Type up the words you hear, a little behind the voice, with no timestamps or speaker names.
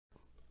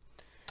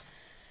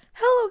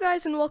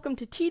guys, and welcome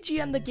to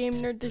TGN the Game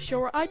Nerd, the show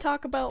where I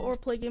talk about or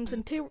play games,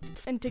 and today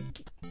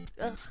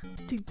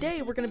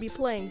we're going to be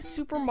playing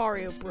Super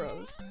Mario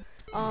Bros.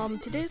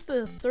 Today's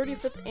the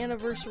 35th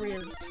anniversary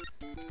of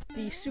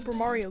the Super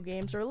Mario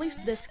games, or at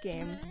least this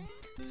game.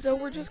 So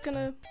we're just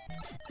gonna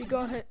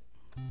go ahead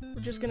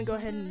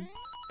and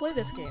play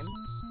this game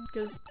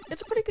because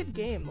it's a pretty good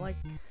game. Like,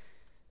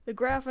 the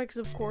graphics,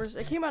 of course,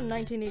 it came out in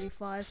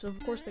 1985, so of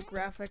course the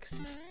graphics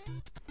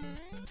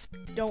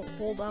don't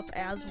hold up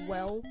as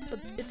well, but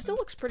it still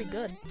looks pretty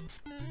good.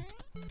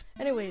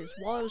 Anyways,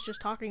 while I was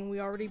just talking,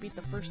 we already beat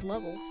the first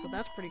level, so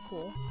that's pretty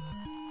cool.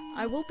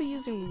 I will be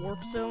using warp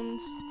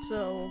zones,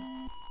 so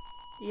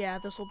yeah,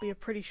 this will be a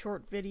pretty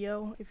short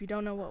video. If you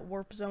don't know what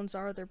warp zones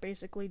are, they're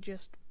basically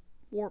just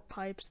warp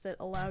pipes that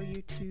allow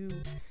you to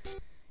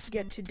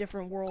get to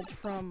different worlds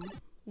from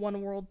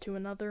one world to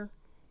another.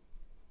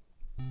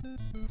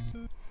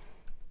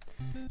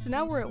 So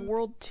now we're at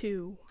World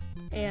 2,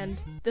 and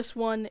this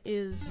one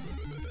is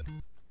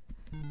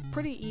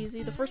pretty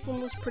easy. The first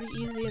one was pretty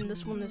easy, and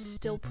this one is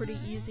still pretty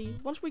easy.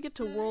 Once we get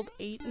to World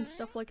 8 and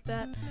stuff like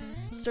that,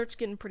 it starts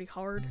getting pretty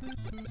hard.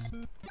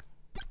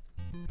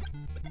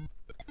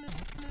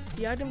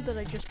 The item that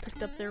I just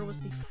picked up there was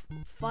the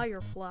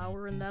fire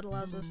flower, and that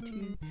allows us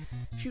to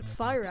shoot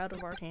fire out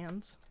of our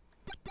hands.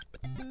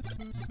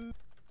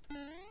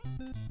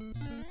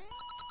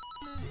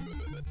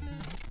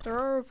 There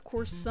are, of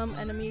course, some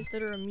enemies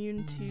that are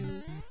immune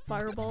to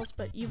fireballs,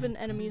 but even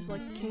enemies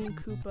like King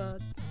Koopa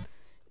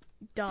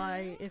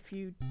die if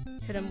you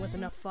hit him with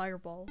enough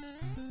fireballs.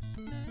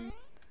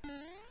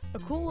 A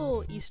cool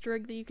little Easter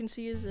egg that you can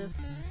see is if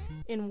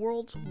in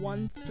Worlds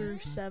 1 through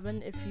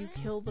 7, if you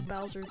kill the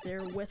Bowser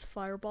there with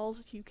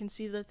fireballs, you can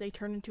see that they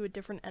turn into a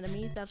different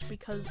enemy. That's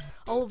because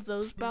all of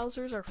those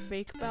Bowsers are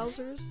fake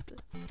Bowsers,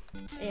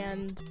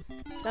 and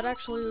that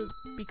actually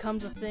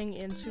becomes a thing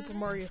in Super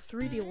Mario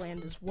 3D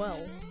Land as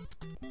well.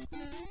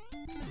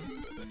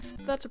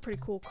 That's a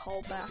pretty cool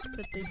callback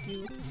that they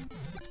do.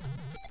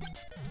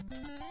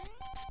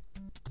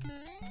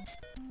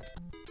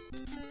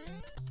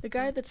 The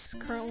guy that's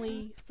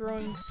currently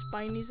throwing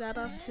Spinies at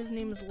us, his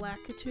name is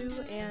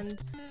Lakitu, and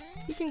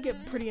he can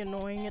get pretty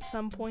annoying at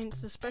some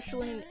points,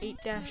 especially in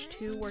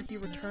 8-2 where he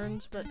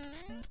returns, but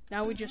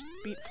now we just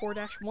beat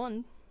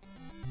 4-1.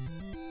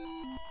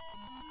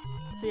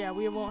 So yeah,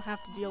 we won't have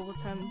to deal with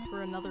him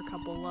for another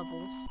couple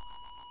levels.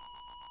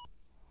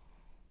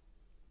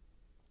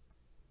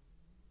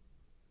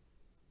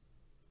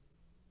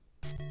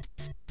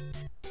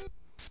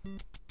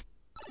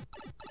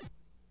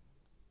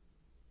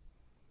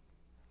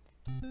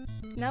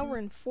 Now we're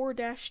in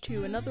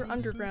 4-2, another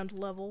underground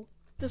level.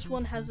 This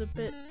one has a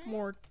bit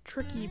more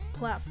tricky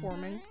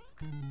platforming,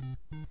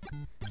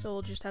 so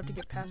we'll just have to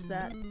get past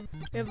that.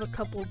 We have a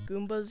couple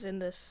Goombas in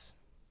this,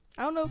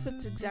 I don't know if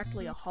it's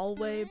exactly a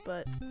hallway,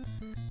 but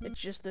it's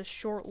just this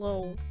short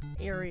little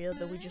area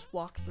that we just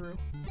walk through.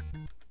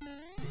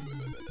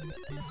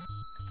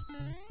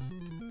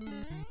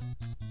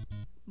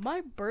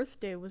 My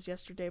birthday was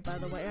yesterday, by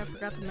the way. I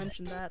forgot to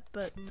mention that,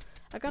 but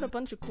I got a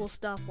bunch of cool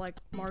stuff like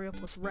Mario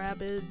plus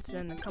Rabbids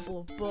and a couple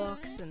of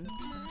books, and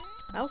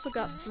I also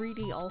got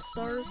 3D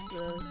All-Stars,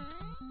 the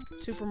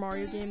Super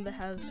Mario game that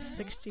has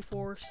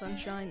 64,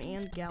 Sunshine,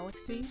 and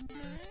Galaxy.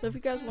 So if you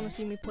guys want to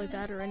see me play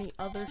that or any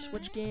other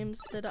Switch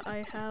games that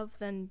I have,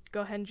 then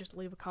go ahead and just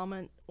leave a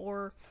comment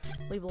or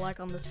leave a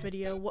like on this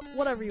video,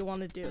 whatever you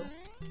want to do.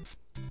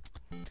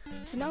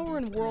 So now we're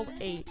in World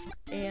 8,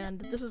 and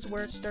this is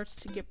where it starts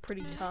to get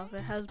pretty tough.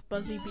 It has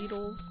Buzzy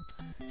Beetles,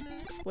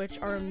 which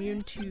are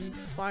immune to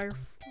fire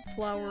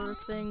flower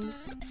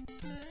things.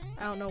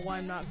 I don't know why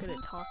I'm not good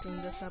at talking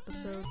this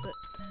episode, but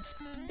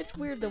it's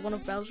weird that one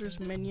of Bowser's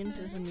minions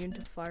is immune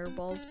to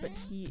fireballs, but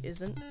he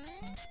isn't.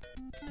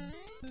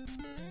 I'm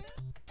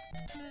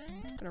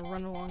gonna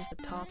run along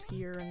the top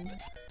here and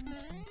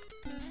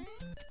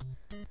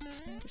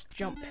just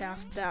jump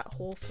past that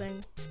whole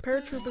thing.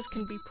 Paratroopers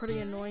can be pretty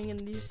annoying in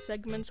these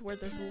segments where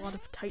there's a lot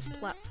of tight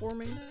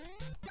platforming.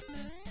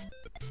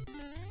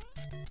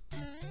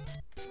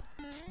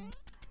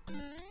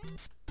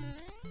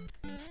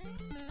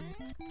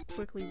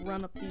 Quickly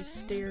run up these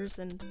stairs,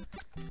 and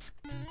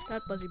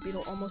that Buzzy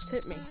Beetle almost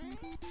hit me.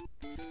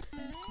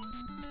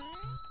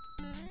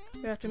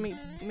 We have to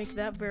make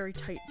that very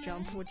tight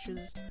jump, which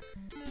is...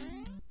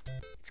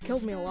 it's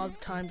killed me a lot of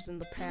times in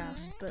the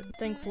past, but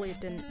thankfully it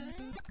didn't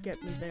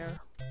get me there.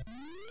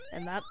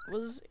 And that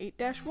was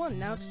 8-1.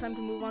 Now it's time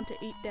to move on to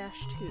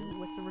 8-2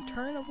 with the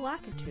return of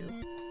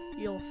Lakitu.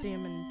 You'll see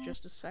him in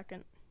just a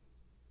second.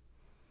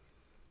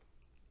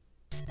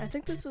 I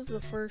think this is the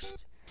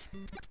first,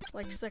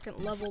 like,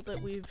 second level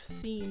that we've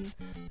seen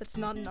that's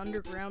not an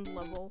underground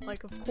level.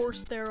 Like, of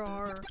course there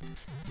are,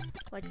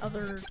 like,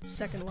 other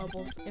second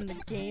levels in the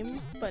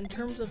game, but in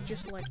terms of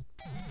just, like,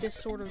 this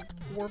sort of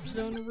warp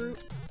zone route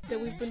that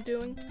we've been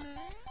doing,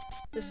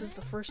 this is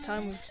the first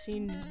time we've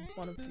seen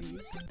one of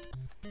these.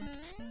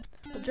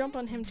 We'll jump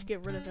on him to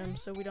get rid of him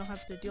so we don't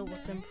have to deal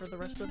with him for the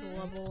rest of the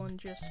level and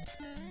just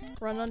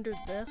run under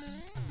this.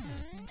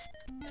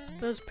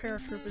 Those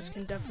paratroopers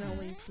can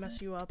definitely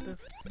mess you up if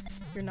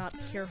you're not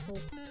careful.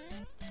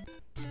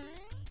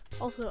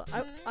 Also,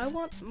 I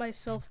want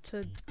myself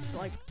to,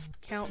 like,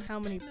 count how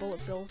many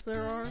bullet bills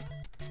there are.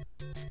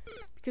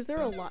 Because there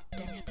are a lot,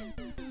 dang it.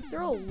 There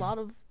are a lot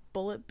of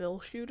bullet bill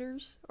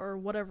shooters, or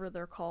whatever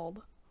they're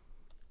called.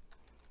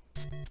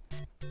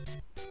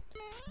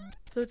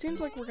 So it seems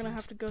like we're gonna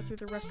have to go through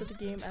the rest of the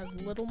game as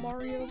Little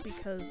Mario,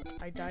 because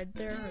I died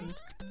there, and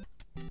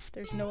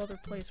there's no other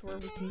place where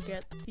we can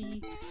get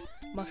the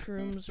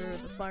mushrooms or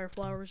the fire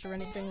flowers or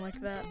anything like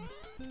that.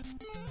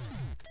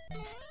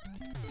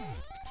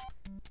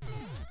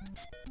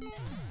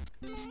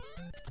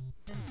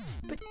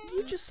 But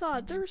you just saw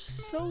it, there's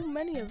so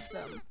many of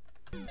them.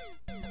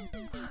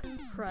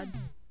 Crud.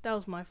 That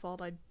was my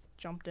fault, I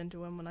jumped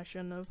into him when I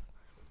shouldn't have.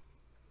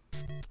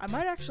 I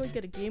might actually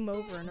get a game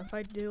over, and if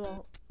I do,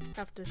 I'll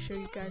have to show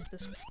you guys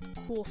this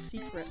cool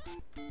secret.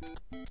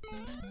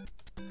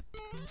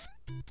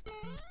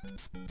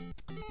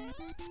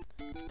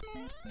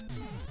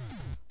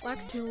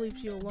 Lakitu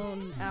leaves you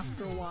alone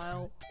after a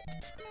while,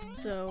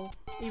 so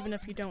even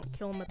if you don't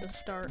kill him at the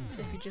start,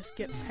 if you just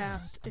get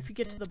past, if you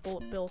get to the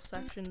bullet bill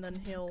section, then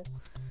he'll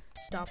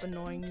stop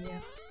annoying you.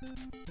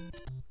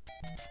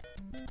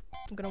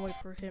 I'm gonna wait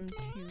for him to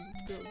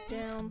go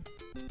down,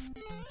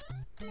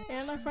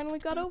 and I finally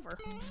got over.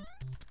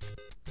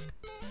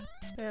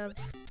 I have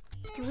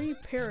 3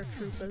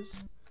 paratroopers.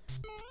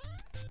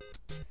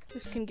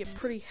 This can get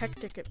pretty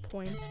hectic at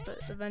points, but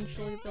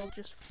eventually they'll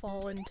just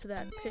fall into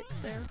that pit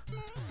there.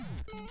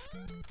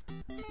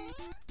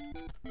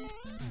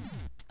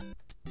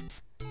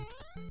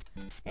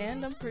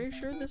 And I'm pretty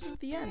sure this is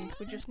the end.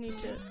 We just need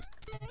to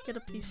get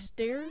up these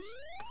stairs,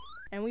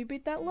 and we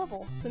beat that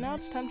level. So now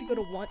it's time to go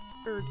to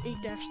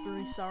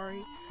 8-3,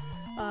 sorry.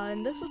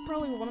 And this is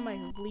probably one of my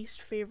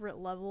least favorite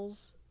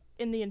levels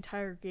in the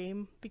entire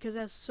game, because it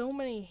has so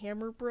many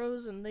hammer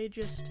bros, and they're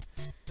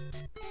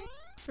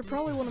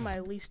probably one of my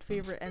least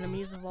favorite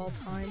enemies of all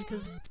time,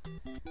 because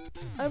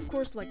I of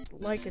course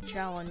like a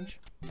challenge.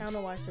 I don't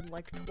know why I said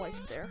like twice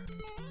there.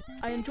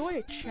 I enjoy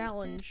a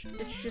challenge,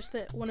 it's just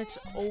that when it's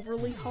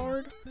overly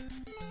hard,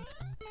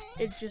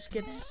 it just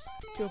gets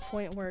to a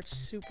point where it's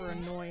super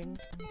annoying.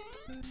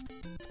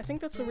 I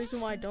think that's the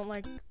reason why I don't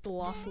like the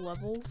lost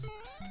levels,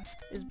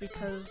 is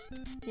because,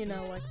 you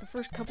know, like, the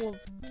first couple of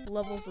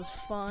levels is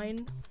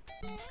fine,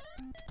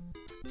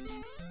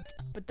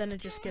 but then it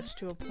just gets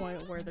to a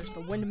point where there's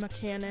the wind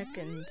mechanic,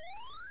 and,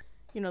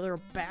 you know, there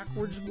are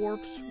backwards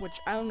warps, which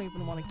I don't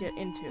even want to get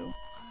into.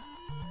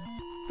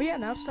 But yeah,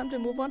 now it's time to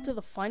move on to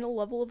the final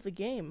level of the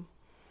game.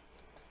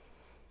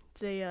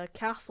 It's a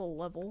castle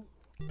level,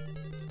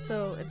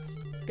 so it's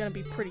gonna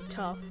be pretty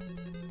tough.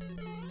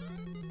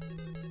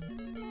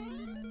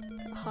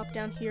 Hop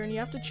down here, and you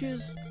have to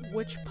choose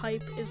which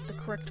pipe is the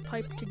correct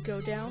pipe to go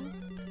down.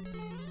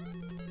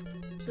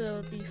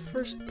 So the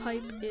first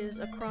pipe is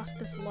across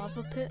this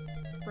lava pit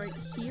right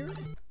here.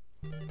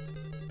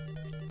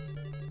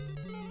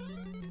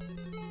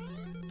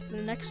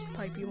 The next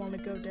pipe you want to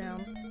go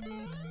down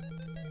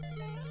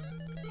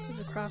is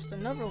across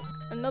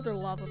another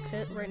lava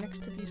pit right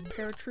next to these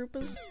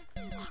paratroopers.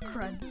 Oh,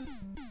 crud.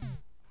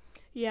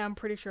 Yeah, I'm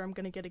pretty sure I'm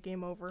gonna get a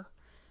game over.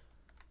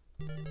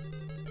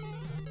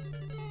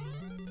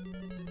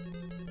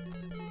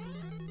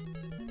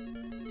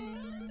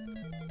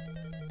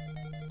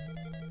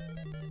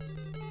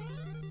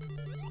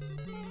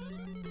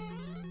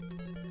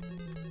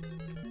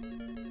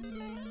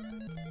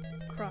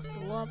 Across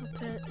the lava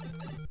pit,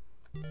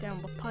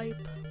 down the pipe,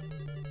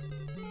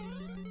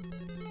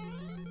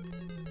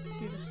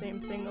 do the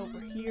same thing over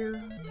here.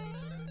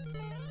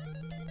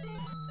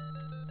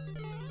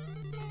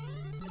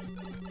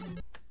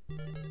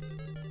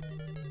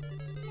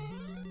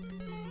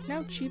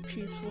 Now Cheep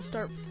Cheeps will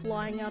start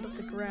flying out of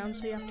the ground,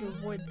 so you have to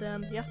avoid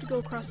them. You have to go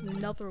across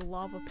another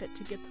lava pit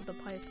to get to the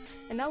pipe,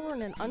 and now we're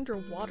in an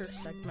underwater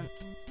segment.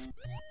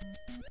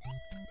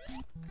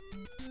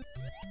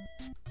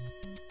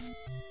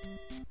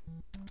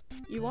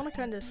 You want to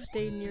kind of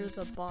stay near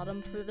the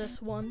bottom for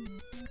this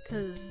one,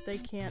 because they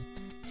can't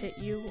hit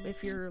you.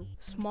 If you're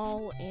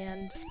small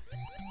and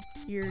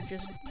you're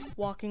just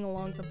walking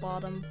along the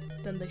bottom,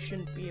 then they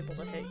shouldn't be able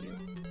to hit you.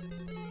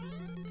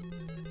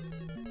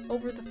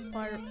 Over the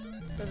fire,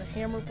 or the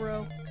hammer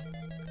bro,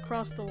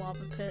 across the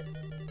lava pit.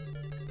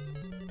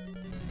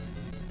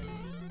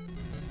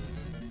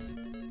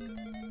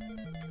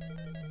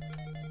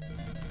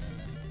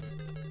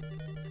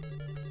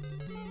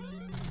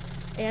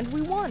 And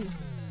we won!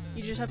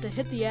 You just have to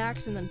hit the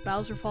axe, and then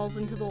Bowser falls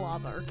into the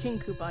lava, or King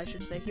Koopa, I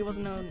should say. He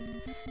wasn't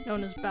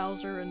known as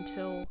Bowser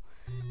until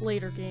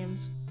later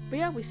games. But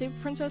yeah, we saved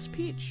Princess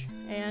Peach,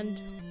 and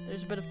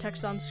there's a bit of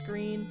text on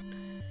screen.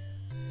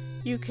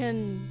 You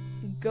can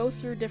go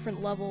through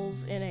different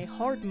levels in a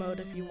hard mode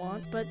if you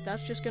want, but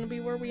that's just going to be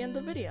where we end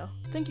the video.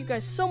 Thank you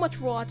guys so much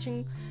for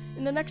watching.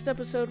 In the next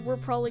episode, we're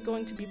probably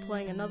going to be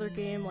playing another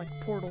game like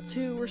Portal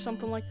 2 or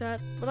something like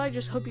that, but I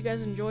just hope you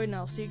guys enjoyed, and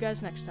I'll see you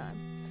guys next time.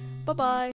 Bye-bye!